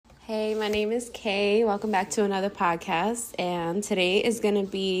Hey, my name is Kay. Welcome back to another podcast. And today is going to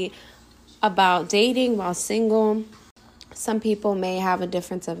be about dating while single. Some people may have a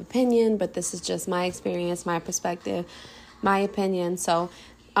difference of opinion, but this is just my experience, my perspective, my opinion. So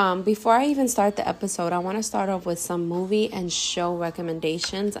before I even start the episode, I want to start off with some movie and show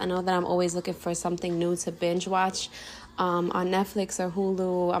recommendations. I know that I'm always looking for something new to binge watch on Netflix or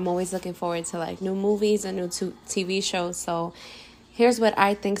Hulu. I'm always looking forward to new movies and new TV shows. So here's what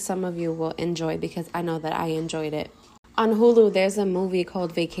I think some of you will enjoy because I know that I enjoyed it. On Hulu, there's a movie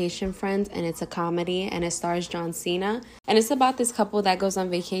called Vacation Friends, and it's a comedy, and it stars John Cena. And it's about this couple that goes on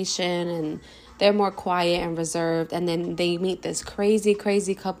vacation, and they're more quiet and reserved. And then they meet this crazy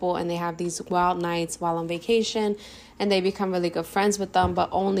couple, and they have these wild nights while on vacation. And they become really good friends with them, but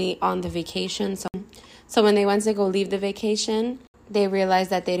only on the vacation. So when they went to go leave the vacation, they realized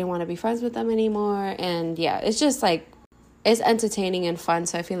that they didn't want to be friends with them anymore. And yeah, it's just it's entertaining and fun,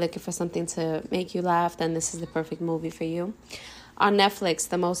 so if you're looking for something to make you laugh, then this is the perfect movie for you. On Netflix,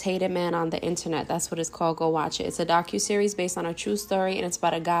 The Most Hated Man on the Internet, that's what it's called. Go watch it. It's a docuseries based on a true story, and it's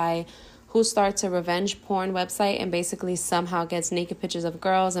about a guy who starts a revenge porn website and basically somehow gets naked pictures of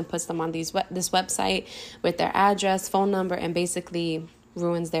girls and puts them on this website with their address, phone number, and basically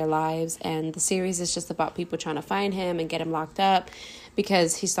ruins their lives. And the series is just about people trying to find him and get him locked up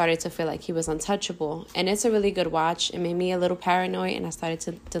because he started to feel like he was untouchable. And it's a really good watch. It made me a little paranoid, and I started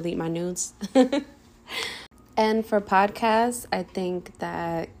to delete my nudes. And for podcasts, I think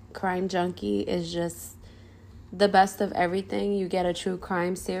that Crime Junkie is just the best of everything. You get a true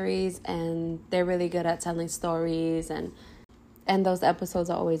crime series, and they're really good at telling stories, and those episodes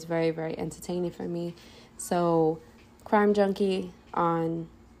are always very, very entertaining for me. So Crime Junkie on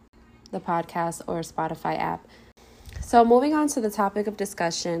the podcast or Spotify app. So moving on to the topic of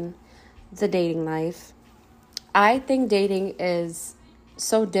discussion, the dating life. I think dating is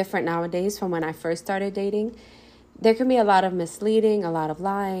so different nowadays from when I first started dating. There can be a lot of misleading, a lot of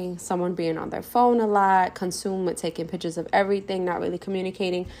lying, someone being on their phone a lot, consumed with taking pictures of everything, not really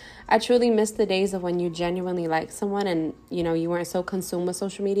communicating. I truly miss the days of when you genuinely liked someone and, you weren't so consumed with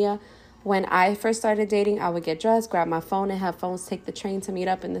social media. When I first started dating, I would get dressed, grab my phone and have phones, take the train to meet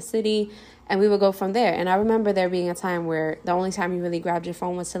up in the city, and we would go from there. And I remember there being a time where the only time you really grabbed your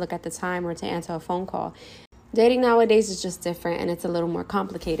phone was to look at the time or to answer a phone call. Dating nowadays is just different, and it's a little more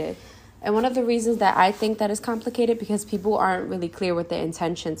complicated. And one of the reasons that I think that is complicated because people aren't really clear with their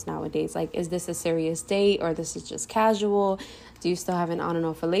intentions nowadays. Is this a serious date or this is just casual? Do you still have an on and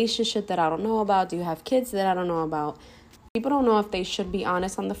off relationship that I don't know about? Do you have kids that I don't know about? People don't know if they should be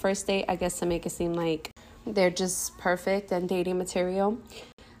honest on the first date, I guess, to make it seem like they're just perfect and dating material.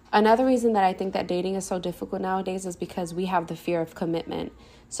 Another reason that I think that dating is so difficult nowadays is because we have the fear of commitment.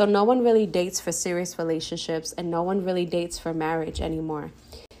 So no one really dates for serious relationships, and no one really dates for marriage anymore.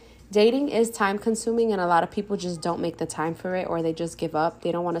 Dating is time consuming, and a lot of people just don't make the time for it, or they just give up.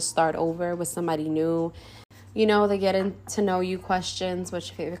 They don't want to start over with somebody new. They get into know you questions. What's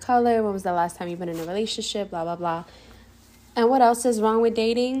your favorite color? When was the last time you've been in a relationship? Blah, blah, blah. And what else is wrong with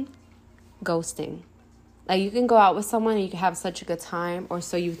dating? Ghosting. You can go out with someone and you can have such a good time, or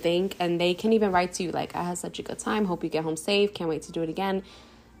so you think, and they can even write to you I had such a good time, hope you get home safe, can't wait to do it again.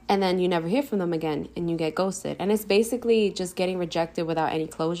 And then you never hear from them again and you get ghosted. And it's basically just getting rejected without any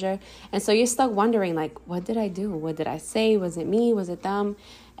closure. And so you're stuck wondering, what did I do? What did I say? Was it me? Was it them?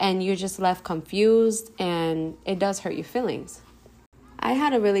 And you're just left confused, and it does hurt your feelings. I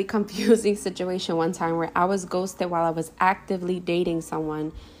had a really confusing situation one time where I was ghosted while I was actively dating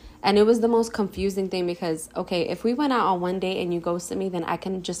someone. And it was the most confusing thing because, okay, if we went out on one date and you ghosted me, then I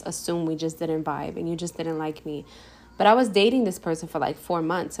can just assume we just didn't vibe and you just didn't like me. But I was dating this person for 4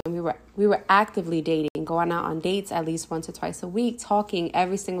 months, and we were actively dating, going out on dates at least once or twice a week, talking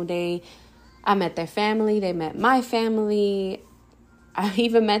every single day. I met their family. They met my family. I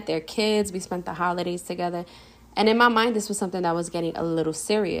even met their kids. We spent the holidays together. And in my mind, this was something that was getting a little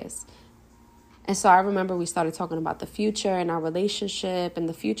serious. And so I remember we started talking about the future and our relationship and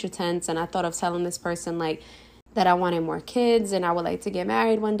the future tense. And I thought of telling this person that I wanted more kids and I would like to get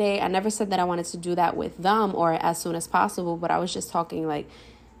married one day. I never said that I wanted to do that with them or as soon as possible, but I was just talking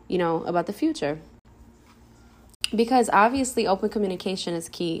about the future. Because obviously open communication is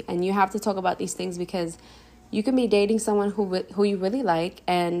key, and you have to talk about these things because you can be dating someone who you really like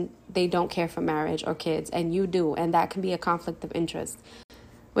and they don't care for marriage or kids, and you do, and that can be a conflict of interest,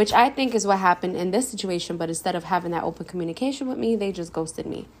 which I think is what happened in this situation. But instead of having that open communication with me, they just ghosted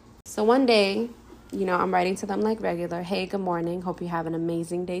me. So one day, I'm writing to them like regular. Hey, good morning. Hope you have an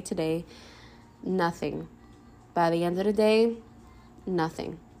amazing day today. Nothing. By the end of the day,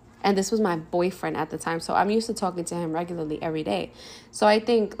 nothing. And this was my boyfriend at the time. So I'm used to talking to him regularly every day. So I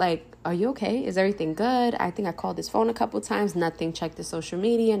think, like, are you okay? Is everything good? I think I called his phone a couple times. Nothing. Checked his social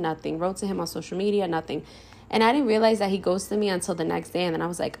media. Nothing. Wrote to him on social media. Nothing. And I didn't realize that he ghosted me until the next day. And then I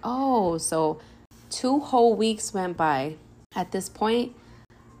was like, oh, so 2 whole weeks went by. At this point,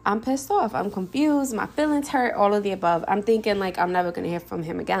 I'm pissed off. I'm confused. My feelings hurt. All of the above. I'm thinking, like, I'm never going to hear from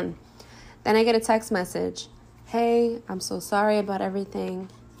him again. Then I get a text message. Hey, I'm so sorry about everything.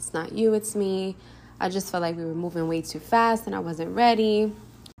 It's not you, it's me. I just felt like we were moving way too fast and I wasn't ready.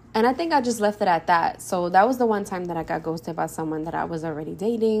 And I think I just left it at that. So that was the one time that I got ghosted by someone that I was already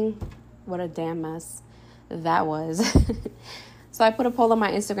dating. What a damn mess that was. So I put a poll on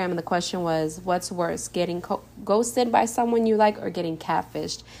my Instagram and the question was, what's worse, getting ghosted by someone you like or getting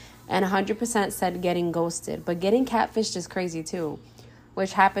catfished? And 100% said getting ghosted. But getting catfished is crazy too,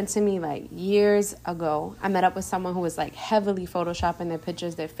 which happened to me like years ago. I met up with someone who was like heavily photoshopping their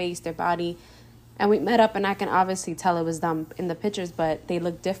pictures, their face, their body. And we met up and I can obviously tell it was them in the pictures, but they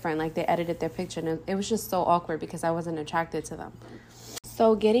looked different. Like they edited their picture and it was just so awkward because I wasn't attracted to them.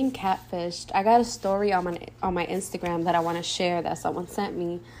 So getting catfished, I got a story on my Instagram that I want to share that someone sent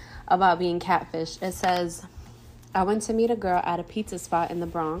me about being catfished. It says, I went to meet a girl at a pizza spot in the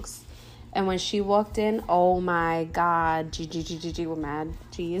Bronx. And when she walked in, oh my God, we're mad.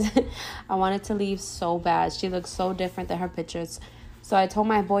 Jeez. I wanted to leave so bad. She looked so different than her pictures. So I told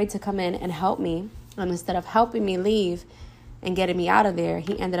my boy to come in and help me. And instead of helping me leave and getting me out of there,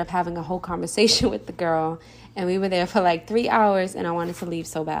 he ended up having a whole conversation with the girl. And we were there for like 3 hours and I wanted to leave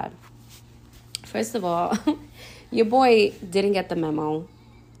so bad. First of all, your boy didn't get the memo.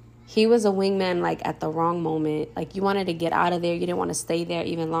 He was a wingman, like, at the wrong moment. Like, you wanted to get out of there. You didn't want to stay there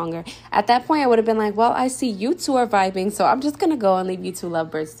even longer. At that point, I would have been like, well, I see you two are vibing, so I'm just going to go and leave you two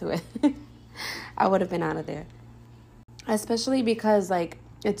lovebirds to it. I would have been out of there. Especially because, like,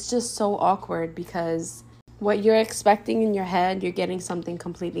 it's just so awkward because what you're expecting in your head, you're getting something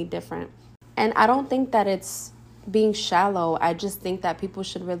completely different. And I don't think that it's being shallow. I just think that people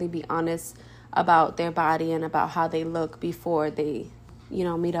should really be honest about their body and about how they look before they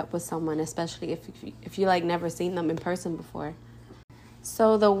meet up with someone, especially if you like never seen them in person before.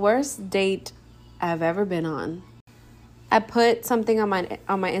 So the worst date I've ever been on. I put something on my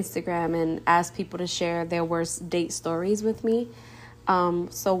Instagram and asked people to share their worst date stories with me.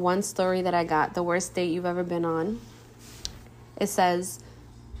 So one story that I got, the worst date you've ever been on. It says,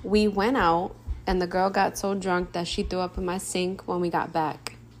 we went out and the girl got so drunk that she threw up in my sink when we got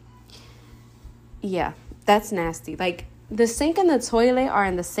back. Yeah, that's nasty. Like, the sink and the toilet are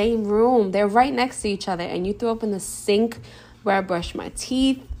in the same room. They're right next to each other. And you threw up in the sink where I brushed my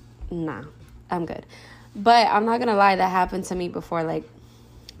teeth. Nah, I'm good. But I'm not going to lie, that happened to me before. Like,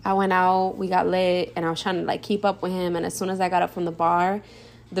 I went out, we got lit, and I was trying to, like, keep up with him. And as soon as I got up from the bar,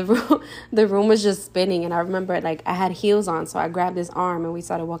 the room was just spinning. And I remember, like, I had heels on. So I grabbed his arm and we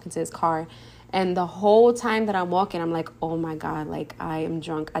started walking to his car. And the whole time that I'm walking, I'm like, oh, my God, like, I am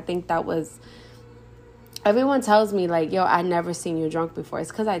drunk. I think that was... Everyone tells me, like, yo, I never seen you drunk before.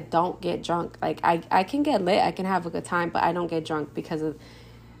 It's because I don't get drunk. Like, I can get lit. I can have a good time, but I don't get drunk because of,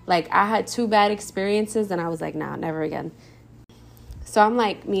 like, I had 2 bad experiences, and I was like, nah, never again. So I'm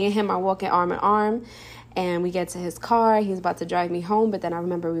like, me and him are walking arm in arm, and we get to his car. He's about to drive me home, but then I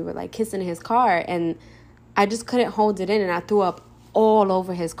remember we were, like, kissing in his car, and I just couldn't hold it in, and I threw up all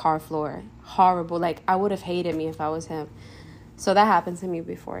over his car floor. Horrible. Like, I would have hated me if I was him. So that happened to me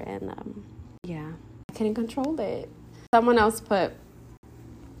before, and, yeah. I couldn't control it. Someone else put,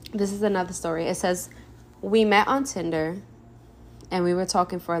 this is another story. It says, we met on Tinder and we were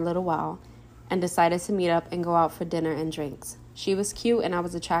talking for a little while and decided to meet up and go out for dinner and drinks. She was cute and I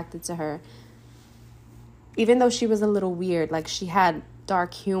was attracted to her. Even though she was a little weird, like she had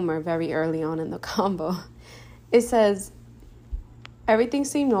dark humor very early on in the combo. It says, everything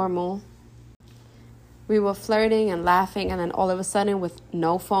seemed normal. We were flirting and laughing, and then all of a sudden, with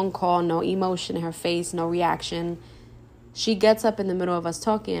no phone call, no emotion in her face, no reaction, she gets up in the middle of us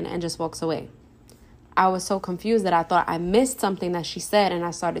talking and just walks away. I was so confused that I thought I missed something that she said, and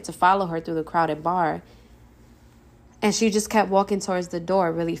I started to follow her through the crowded bar. And she just kept walking towards the door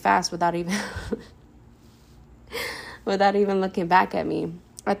really fast without even looking back at me.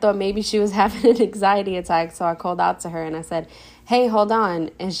 I thought maybe she was having an anxiety attack, so I called out to her and I said, hey, hold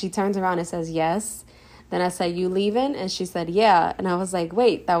on. And she turns around and says, yes. Then I said, you leaving? And she said, yeah. And I was like,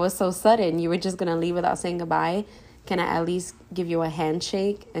 wait, that was so sudden. You were just going to leave without saying goodbye? Can I at least give you a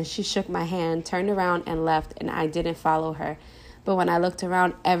handshake? And she shook my hand, turned around and left, and I didn't follow her. But when I looked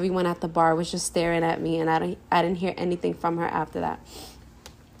around, everyone at the bar was just staring at me, and I didn't hear anything from her after that.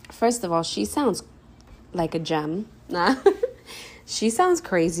 First of all, she sounds like a gem. Nah. She sounds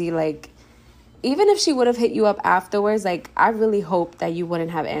crazy. Like, even if she would have hit you up afterwards, like, I really hope that you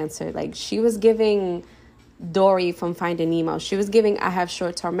wouldn't have answered. Like, she was giving Dory from Finding Nemo. She was giving I have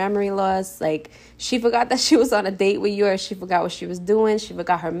short-term memory loss. Like, she forgot that she was on a date with you, or she forgot what she was doing. She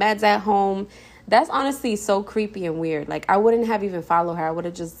forgot her meds at home. That's honestly so creepy and weird. Like, I wouldn't have even followed her. I would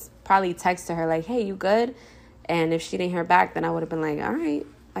have just probably texted her like, hey, you good? And if she didn't hear back, then I would have been like, all right,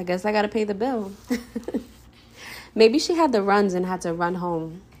 I guess I got to pay the bill. Maybe she had the runs and had to run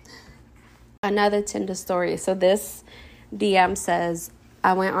home. Another Tinder story. So this DM says,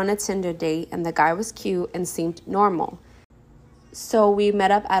 I went on a Tinder date and the guy was cute and seemed normal. So we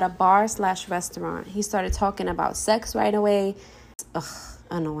met up at a bar/restaurant. He started talking about sex right away. Ugh,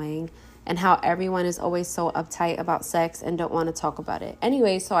 annoying. And how everyone is always so uptight about sex and don't want to talk about it.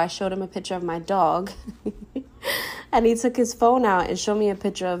 Anyway, so I showed him a picture of my dog. And he took his phone out and showed me a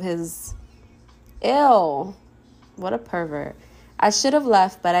picture of his... Ew. What a pervert. I should have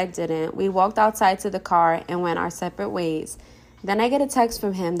left, but I didn't. We walked outside to the car and went our separate ways. Then I get a text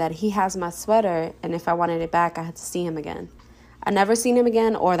from him that he has my sweater, and if I wanted it back, I had to see him again. I never seen him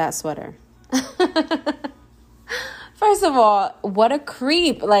again or that sweater. First of all, what a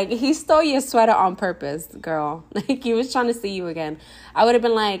creep. Like, he stole your sweater on purpose, girl. Like, he was trying to see you again. I would have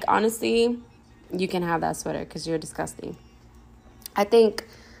been like, honestly, you can have that sweater because you're disgusting. I think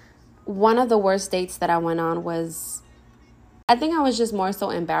one of the worst dates that I went on was... I think I was just more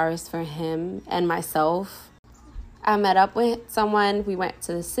so embarrassed for him and myself. I met up with someone. We went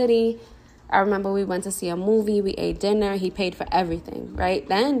to the city. I remember we went to see a movie. We ate dinner. He paid for everything, right?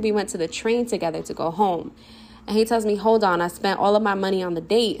 Then we went to the train together to go home. And he tells me, hold on, I spent all of my money on the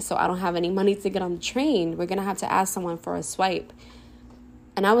date, so I don't have any money to get on the train. We're going to have to ask someone for a swipe.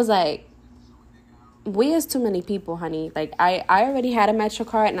 And I was like, we is too many people, honey. Like, I already had a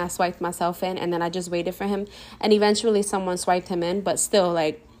MetroCard and I swiped myself in, and then I just waited for him. And eventually someone swiped him in, but still,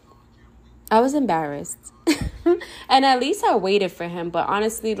 like, I was embarrassed. And at least I waited for him. But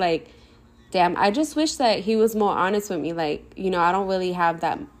honestly, like, damn, I just wish that he was more honest with me. Like, you know, I don't really have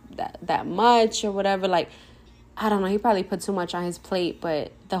that much or whatever. Like, I don't know. He probably put too much on his plate.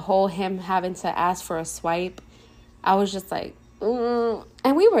 But the whole him having to ask for a swipe, I was just like,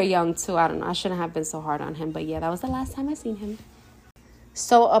 And we were young too. I don't know. I shouldn't have been so hard on him. But yeah, that was the last time I seen him.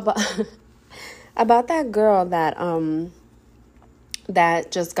 So about that girl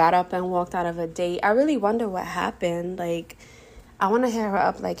that just got up and walked out of a date, I really wonder what happened. Like, I want to hit her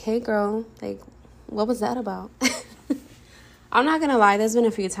up like, hey girl, like, what was that about? I'm not gonna lie, there's been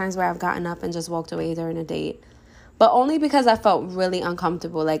a few times where I've gotten up and just walked away during a date, but only because I felt really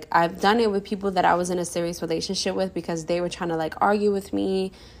uncomfortable. Like, I've done it with people that I was in a serious relationship with because they were trying to like argue with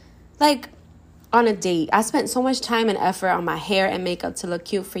me, like, on a date. I spent so much time and effort on my hair and makeup to look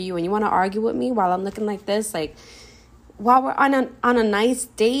cute for you, and you want to argue with me while I'm looking like this? Like, while we're on a nice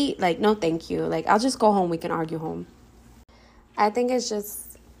date? Like, no thank you. Like, I'll just go home. We can argue home. I think it's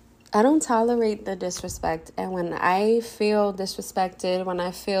just, I don't tolerate the disrespect. And when I feel disrespected, when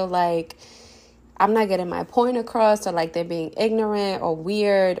I feel like I'm not getting my point across, or like they're being ignorant or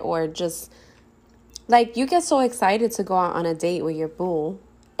weird, or just like, you get so excited to go out on a date with your boo,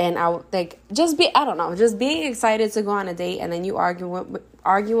 and just being excited to go on a date, and then you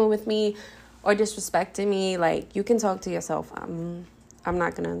arguing with me or disrespecting me. Like, you can talk to yourself. I'm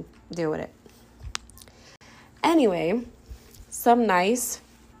not gonna deal with it. Anyway, some nice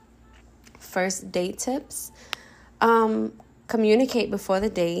first date tips. Communicate before the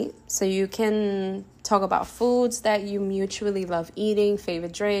date so you can talk about foods that you mutually love eating,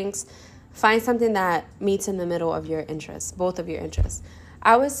 favorite drinks. Find something that meets in the middle of your interests, both of your interests.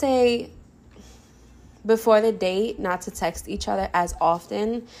 I would say before the date, not to text each other as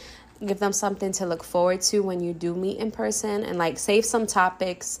often. Give them something to look forward to when you do meet in person, and like, save some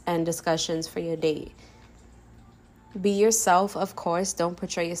topics and discussions for your date. Be yourself, of course. Don't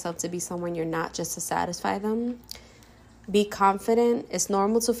portray yourself to be someone you're not just to satisfy them. Be confident. It's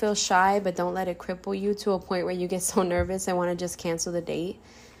normal to feel shy, but don't let it cripple you to a point where you get so nervous and want to just cancel the date.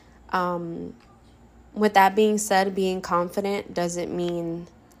 With that being said, being confident doesn't mean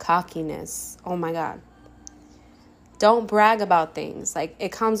cockiness. Oh my God. Don't brag about things. Like,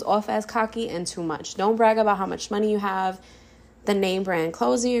 it comes off as cocky and too much. Don't brag about how much money you have, the name brand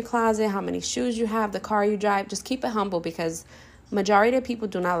clothes in your closet, how many shoes you have, the car you drive. Just keep it humble, because majority of people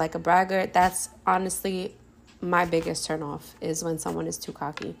do not like a bragger. That's honestly my biggest turnoff, is when someone is too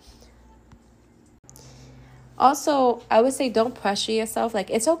cocky. Also, I would say don't pressure yourself. Like,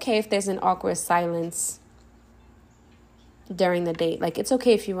 it's okay if there's an awkward silence during the date. Like, it's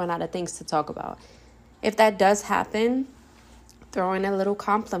okay if you run out of things to talk about. If that does happen, throw in a little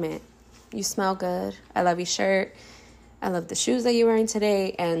compliment. You smell good. I love your shirt. I love the shoes that you're wearing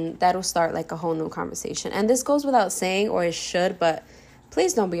today. And that'll start like a whole new conversation. And this goes without saying, or it should, but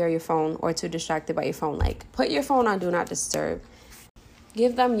please don't be on your phone or too distracted by your phone. Like, put your phone on Do Not Disturb.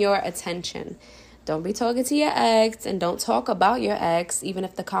 Give them your attention. Don't be talking to your ex, and don't talk about your ex. Even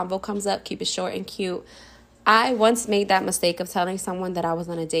if the convo comes up, keep it short and cute. I once made that mistake of telling someone that I was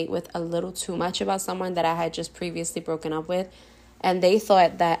on a date with a little too much about someone that I had just previously broken up with. And they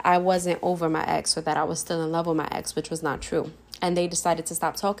thought that I wasn't over my ex or that I was still in love with my ex, which was not true. And they decided to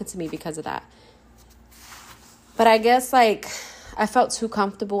stop talking to me because of that. But I guess, like, I felt too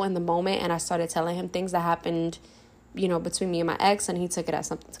comfortable in the moment, and I started telling him things that happened, between me and my ex, and he took it as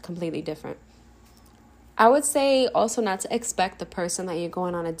something completely different. I would say also not to expect the person that you're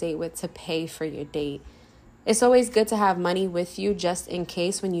going on a date with to pay for your date. It's always good to have money with you just in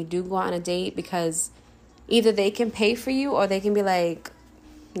case when you do go on a date, because either they can pay for you or they can be like,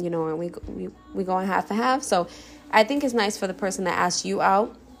 and we go in half and half. So I think it's nice for the person that asks you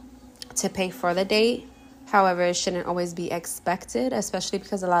out to pay for the date. However, it shouldn't always be expected, especially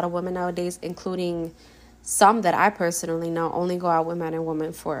because a lot of women nowadays, including some that I personally know, only go out with men and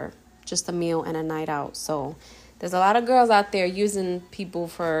women for just a meal and a night out. So there's a lot of girls out there using people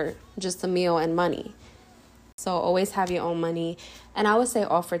for just a meal and money. So always have your own money. And I would say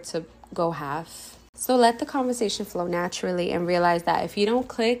offer to go half. So let the conversation flow naturally and realize that if you don't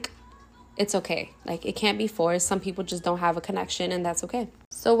click, it's okay. Like, it can't be forced. Some people just don't have a connection, and that's okay.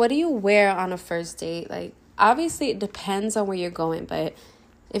 So what do you wear on a first date? Like, obviously it depends on where you're going, but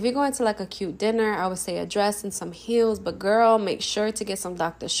if you're going to like a cute dinner, I would say a dress and some heels. But girl, make sure to get some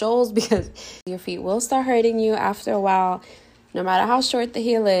Dr. Scholl's, because your feet will start hurting you after a while, no matter how short the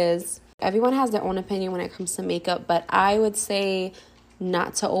heel is. Everyone has their own opinion when it comes to makeup, but I would say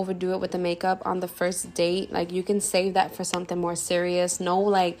not to overdo it with the makeup on the first date. Like, you can save that for something more serious. No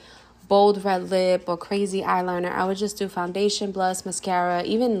like bold red lip or crazy eyeliner. I would just do foundation, blush, mascara,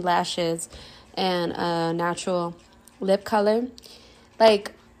 even lashes, and a natural lip color.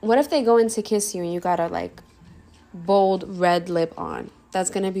 Like, what if they go in to kiss you and you got a like bold red lip on? That's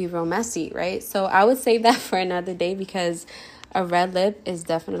gonna be real messy, right? So I would save that for another day, because a red lip is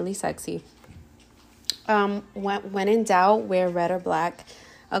definitely sexy. When in doubt, wear red or black.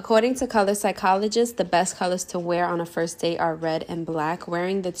 According to color psychologists, the best colors to wear on a first date are red and black.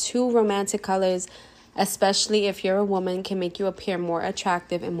 Wearing the two romantic colors, especially if you're a woman, can make you appear more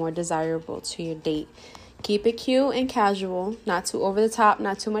attractive and more desirable to your date. Keep it cute and casual, not too over the top,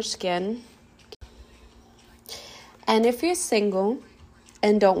 not too much skin. And if you're single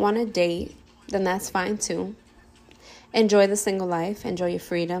and don't want to date, then that's fine too. Enjoy the single life, enjoy your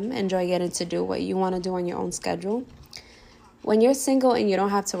freedom, enjoy getting to do what you want to do on your own schedule. When you're single and you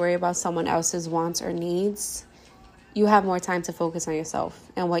don't have to worry about someone else's wants or needs, you have more time to focus on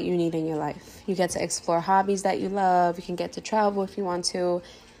yourself and what you need in your life. You get to explore hobbies that you love. You can get to travel if you want to.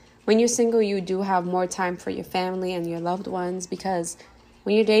 When you're single, you do have more time for your family and your loved ones, because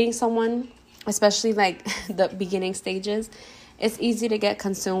when you're dating someone, especially like the beginning stages, it's easy to get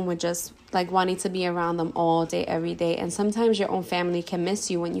consumed with just like wanting to be around them all day, every day. And sometimes your own family can miss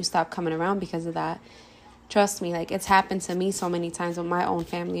you when you stop coming around because of that. Trust me, like, it's happened to me so many times with my own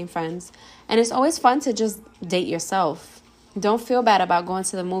family and friends. And it's always fun to just date yourself. Don't feel bad about going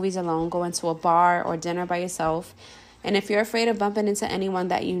to the movies alone, going to a bar or dinner by yourself. And if you're afraid of bumping into anyone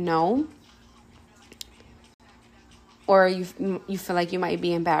that you know, or you feel like you might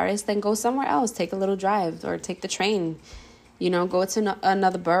be embarrassed, then go somewhere else. Take a little drive or take the train. Go to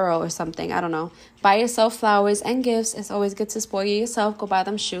another borough or something. I don't know. Buy yourself flowers and gifts. It's always good to spoil yourself. Go buy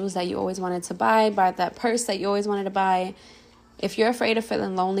them shoes that you always wanted to buy. Buy that purse that you always wanted to buy. If you're afraid of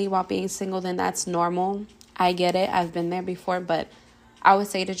feeling lonely while being single, then that's normal. I get it. I've been there before. But I would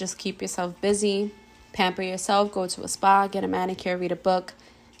say to just keep yourself busy. Pamper yourself. Go to a spa. Get a manicure. Read a book.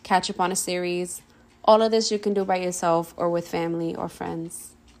 Catch up on a series. All of this you can do by yourself or with family or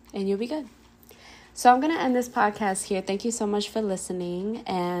friends. And you'll be good. So I'm going to end this podcast here. Thank you so much for listening.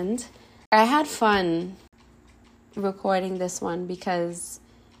 And I had fun recording this one because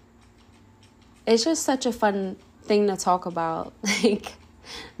it's just such a fun thing to talk about. Like,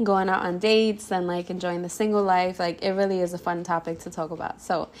 going out on dates and like enjoying the single life. Like, it really is a fun topic to talk about.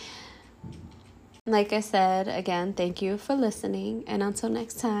 So, like I said, again, thank you for listening. And until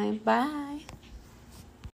next time, bye.